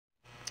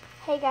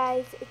Hey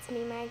guys, it's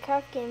me,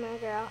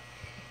 Minecraftgamergirl,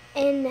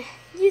 and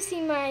you see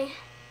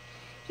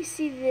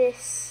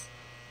this,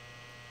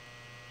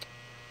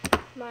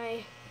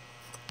 my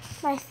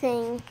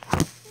thing.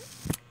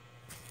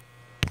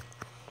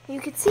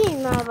 You could see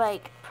my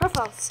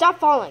profile. Stop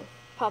falling,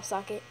 pop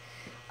socket.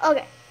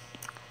 Okay,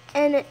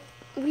 and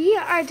we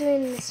are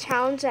doing this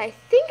challenge that I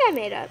think I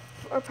made up,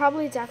 or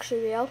probably it's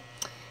actually real.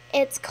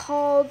 It's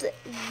called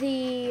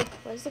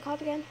what is it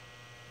called again?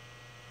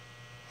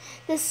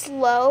 The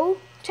slow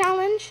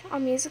challenge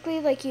on Musically.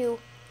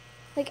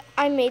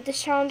 I made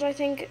this challenge. I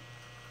think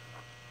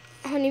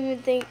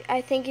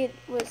it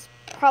was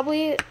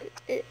probably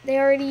they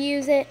already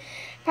use it.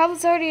 Probably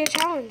it's already a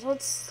challenge. Oh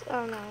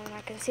no, I'm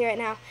not gonna see right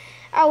now.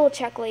 I will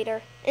check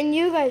later, and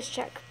you guys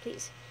check,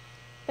 please.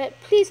 But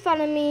please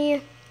follow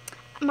me.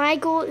 My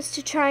goal is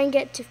to try and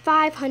get to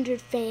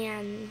 500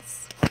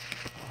 fans.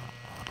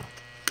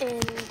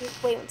 And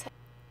wait one second.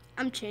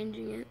 I'm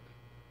changing it.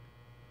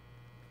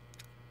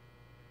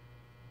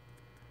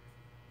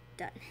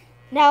 Done.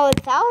 Now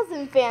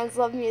 1,000 fans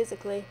love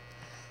Musically.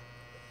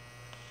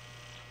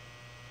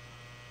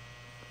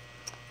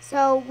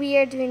 So we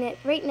are doing it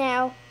right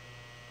now.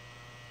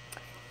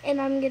 And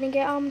I'm gonna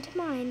get on to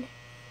mine.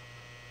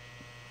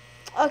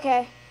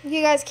 Okay,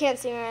 you guys can't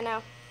see me right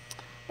now.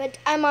 But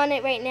I'm on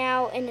it right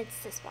now, and it's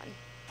this one.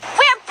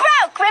 We're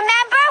broke,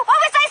 remember? What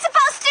was I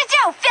supposed to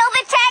do? Fill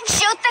the tank,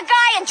 shoot the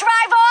guy, and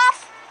drive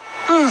off?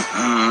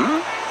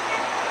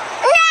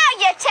 Now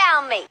you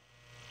tell me.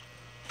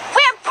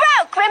 We're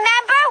broke,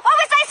 remember? What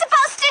was I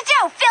supposed to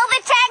do? Fill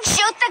the tank,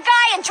 shoot the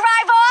guy, and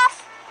drive off?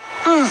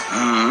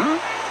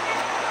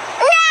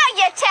 Now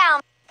you tell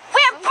me.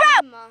 We're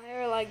broke. My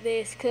hair like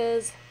this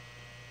because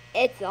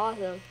it's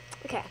awesome.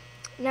 Okay,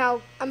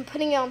 now I'm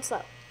putting it on slow.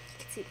 You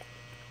can see that.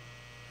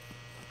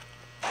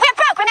 We're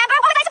broke, remember?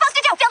 What was I supposed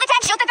to do? Fill the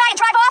tank, shoot the guy, and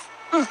drive off?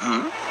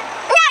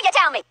 Now you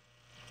tell me.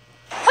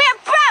 We're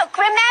broke,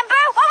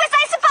 remember? What was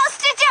I supposed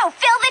to do?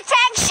 Fill the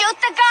tank, shoot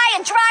the guy,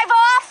 and drive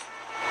off?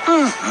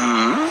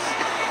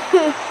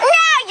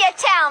 Now you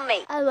tell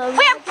me. I love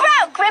We're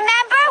broke,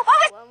 remember? What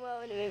was... One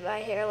moment it made my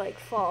hair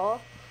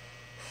fall.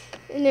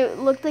 And it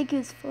looked like it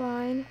was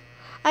flying.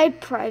 I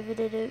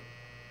privated it.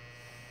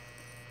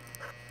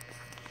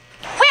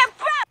 We're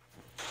broke.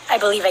 I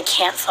believe I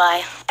can't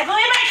fly. I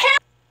believe I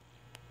can't.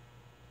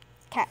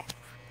 Okay.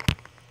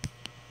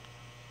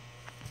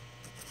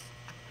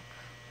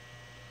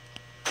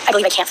 I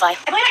believe I can't fly.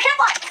 I believe I can't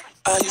fly.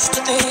 I used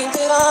to think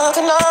that I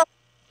could not.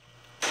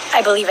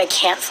 I believe I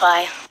can't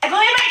fly. I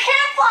believe I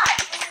can't fly.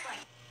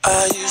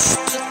 I used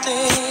to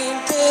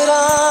think that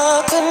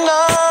I could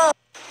not.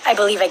 I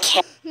believe I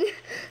can't.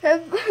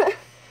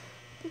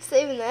 I'm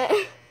saving that.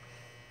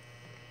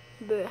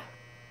 Bleh.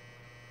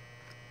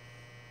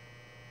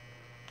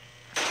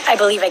 I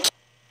believe I can't.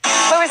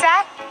 What was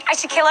that? I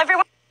should kill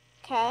everyone?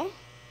 Okay.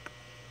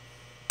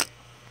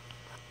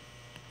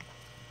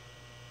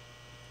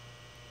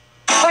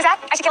 What was that?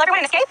 I should kill everyone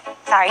and escape?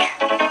 Sorry.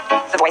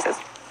 The voices.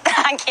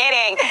 I'm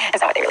kidding.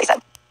 That's not what they really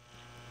said.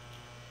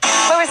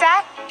 What was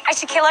that? I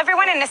should kill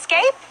everyone and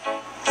escape?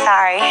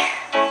 Sorry.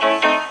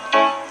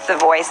 The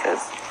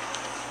voices.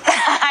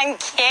 I'm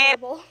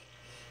kidding.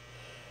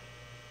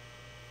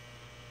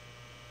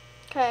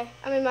 Okay,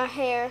 I'm in my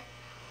hair.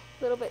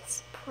 A little bit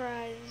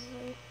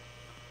surprising.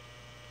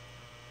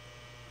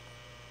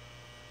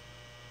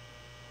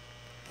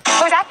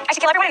 What was that? I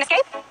should kill everyone and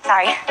escape?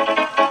 Sorry.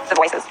 The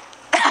voices.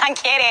 I'm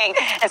kidding.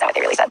 That's not what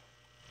they really said.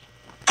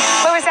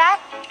 What was that?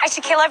 I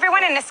should kill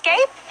everyone and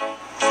escape?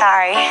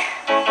 Sorry.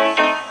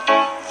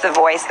 The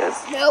voices.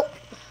 Nope,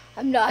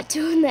 I'm not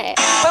doing that.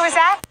 What was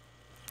that?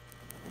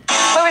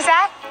 What was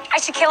that? I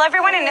should kill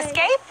everyone and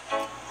escape?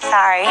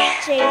 Sorry.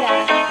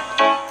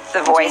 Jada.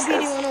 The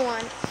voices. JBD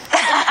 101.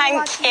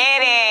 I'm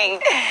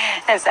kidding.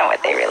 That's not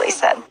what they really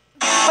said.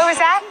 What was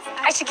that?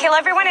 I should kill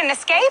everyone and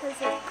escape?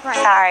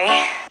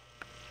 Sorry.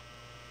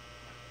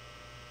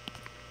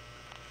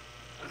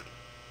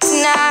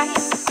 Tonight,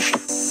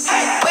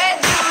 where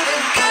do the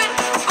good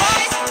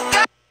boys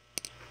go?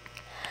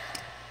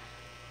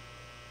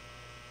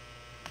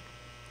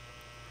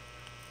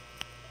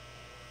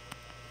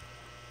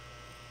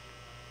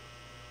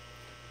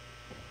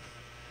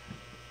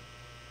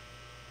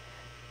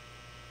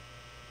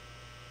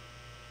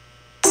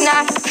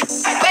 Tonight,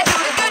 where do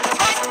the good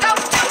boys go?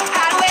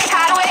 Hide away,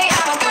 hide away.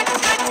 I'm a good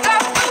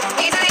girl.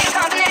 Easily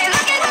accompanied,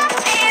 looking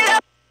in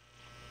love.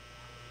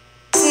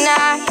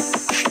 Tonight,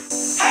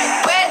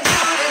 where do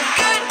the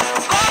good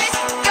boys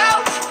go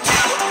to?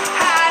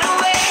 Hide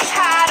away,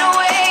 hide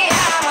away.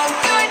 I'm a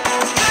good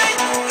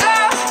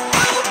girl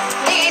who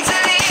needs a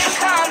little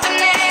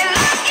company,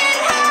 looking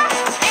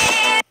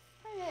in.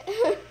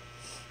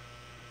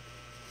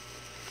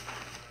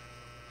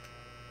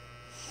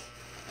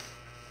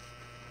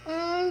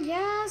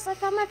 Yes, I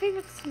found my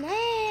favorite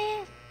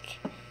snack.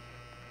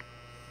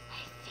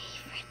 My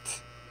favorite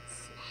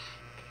snack.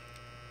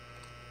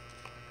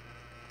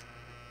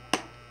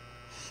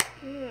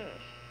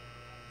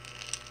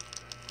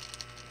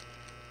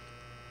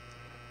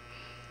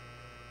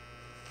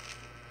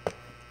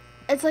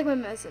 It's like my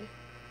medicine.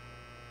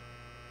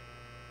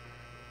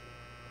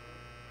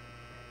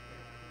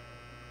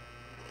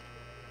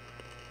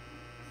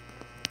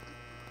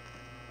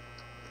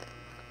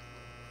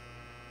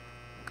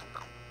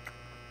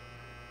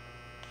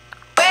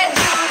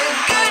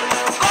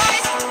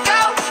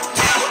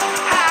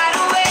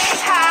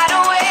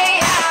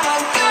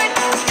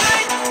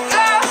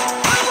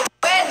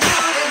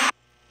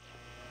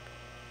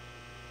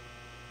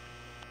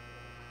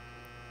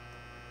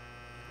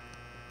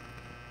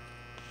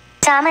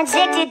 I'm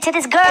addicted to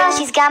this girl.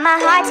 She's got my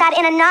heart tied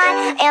in a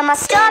knot and my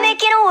stomach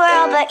in a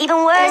whirl. But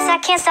even worse, I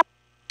can't stop.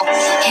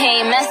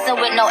 He ain't messing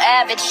with no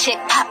average chick.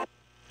 Pop.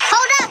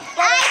 Hold up,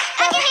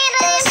 I can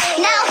handle this.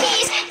 Now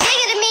he's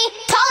bigger than me,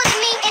 taller than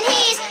me, and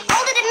he's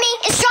older than me,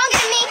 and stronger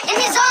than me, and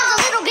his arms a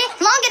little bit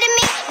longer than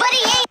me, but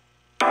he ain't.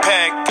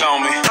 Pegged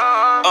on me.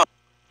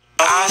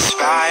 I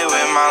spy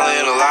with my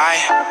little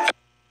eye.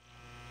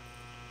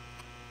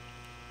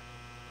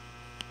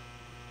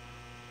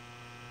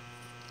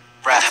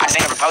 Bruh, I just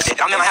ain't never posted.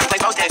 I'm in my happy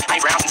place posted. I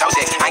ain't brown since 06.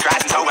 I ain't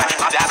cried since 01.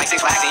 My dad like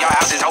 6 flags and your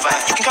house is over.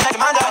 You can come back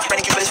to mine though. You're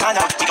ready to but it's fine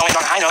though. We going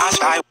on high note. I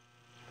spy.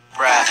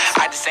 Bruh,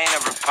 I just ain't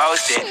never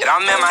posted. And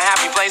I'm in my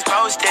happy place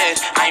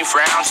posted. I ain't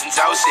frowned since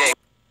 06.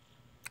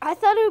 I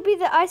thought it would be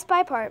the I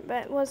Spy part,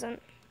 but it wasn't.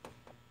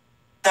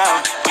 No,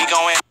 we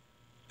going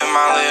with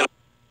my little.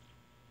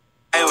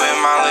 With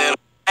my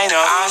little. I know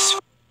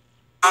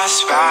I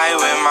spy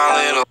with my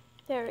little.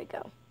 There we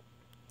go.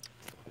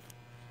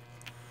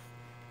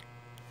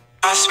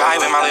 I spy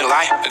with my little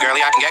eye. A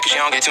girlie I can get cause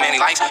she don't get too many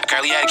likes. A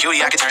curly head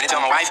cutie I can turn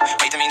into my wife.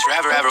 Wait, that means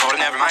forever, ever, hold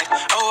it, never mind.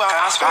 Oh,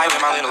 I spy with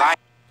my little eye.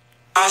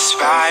 I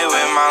spy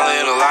with my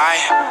little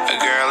eye. A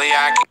girlie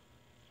I can.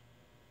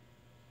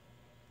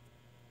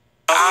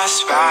 I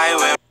spy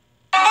with.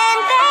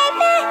 And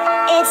baby,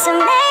 it's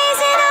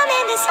amazing I'm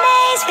in this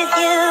maze with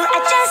you.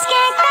 I just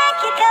can't crack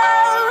your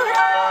code.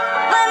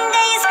 One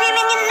day you're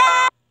screaming your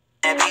love.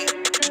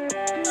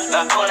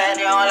 All that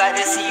they don't like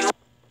to see you.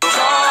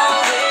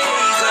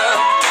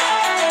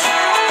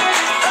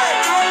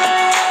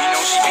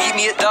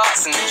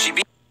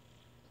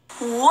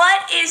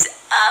 What is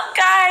up,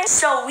 guys?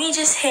 So we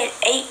just hit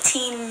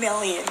 18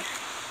 million.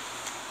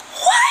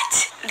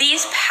 What?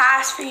 These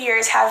past few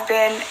years have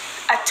been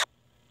a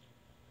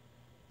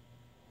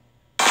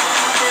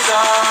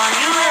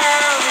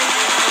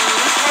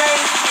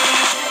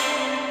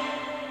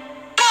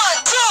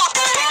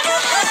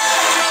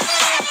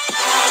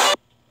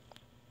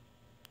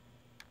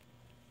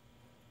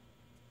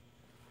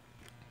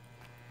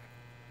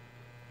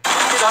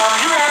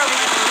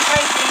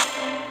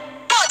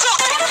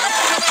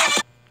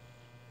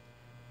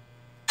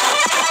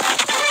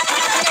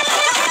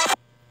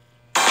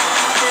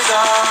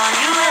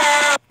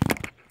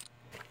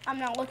I'm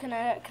not looking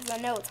at it because I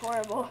know it's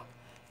horrible.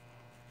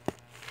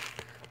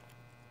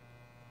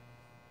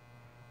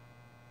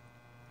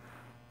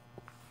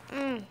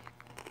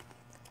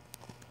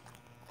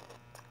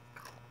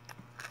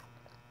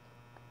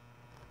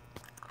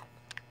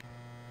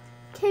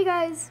 Okay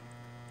guys,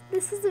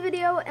 this is the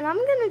video and I'm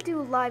going to do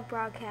a live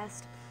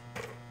broadcast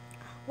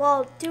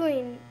while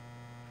doing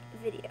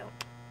video.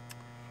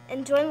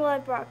 And join the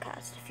live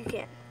broadcast if you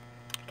can.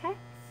 Okay?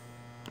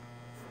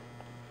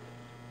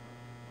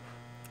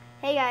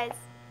 Hey guys.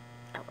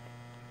 Oh, wait.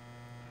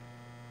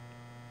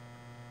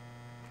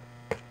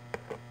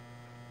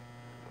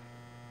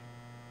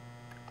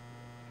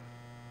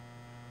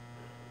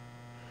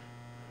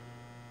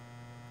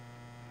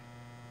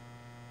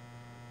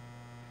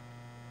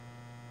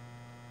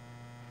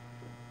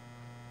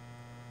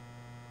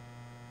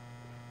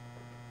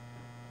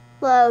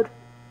 Load.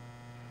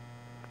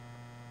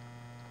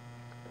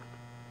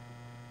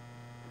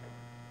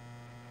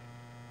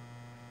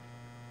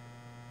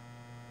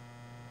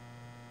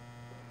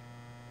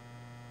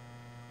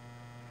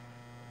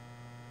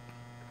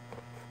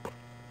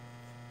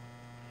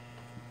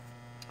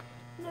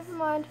 Never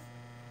mind.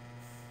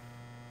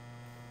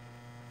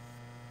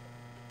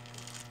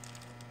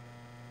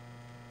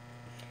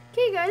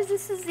 Okay guys,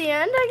 this is the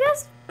end, I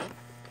guess.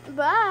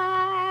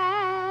 Bye.